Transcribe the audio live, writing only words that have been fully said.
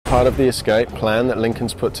part of the escape plan that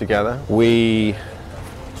Lincoln's put together. We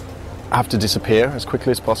have to disappear as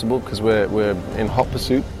quickly as possible because we're in hot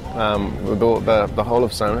pursuit with the whole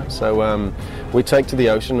of Sona. So we take to the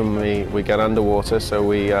ocean and we get underwater. So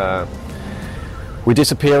we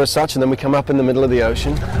disappear as such, and then we come up in the middle of the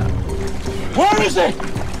ocean. Where is it?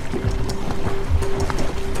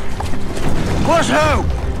 Where's who?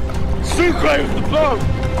 Sucre with the boat!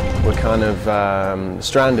 We're kind of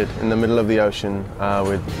stranded in the middle of the ocean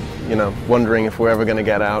with, wondering if we're ever going to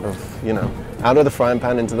get out of the frying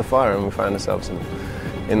pan into the fire, and we find ourselves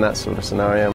in that sort of scenario.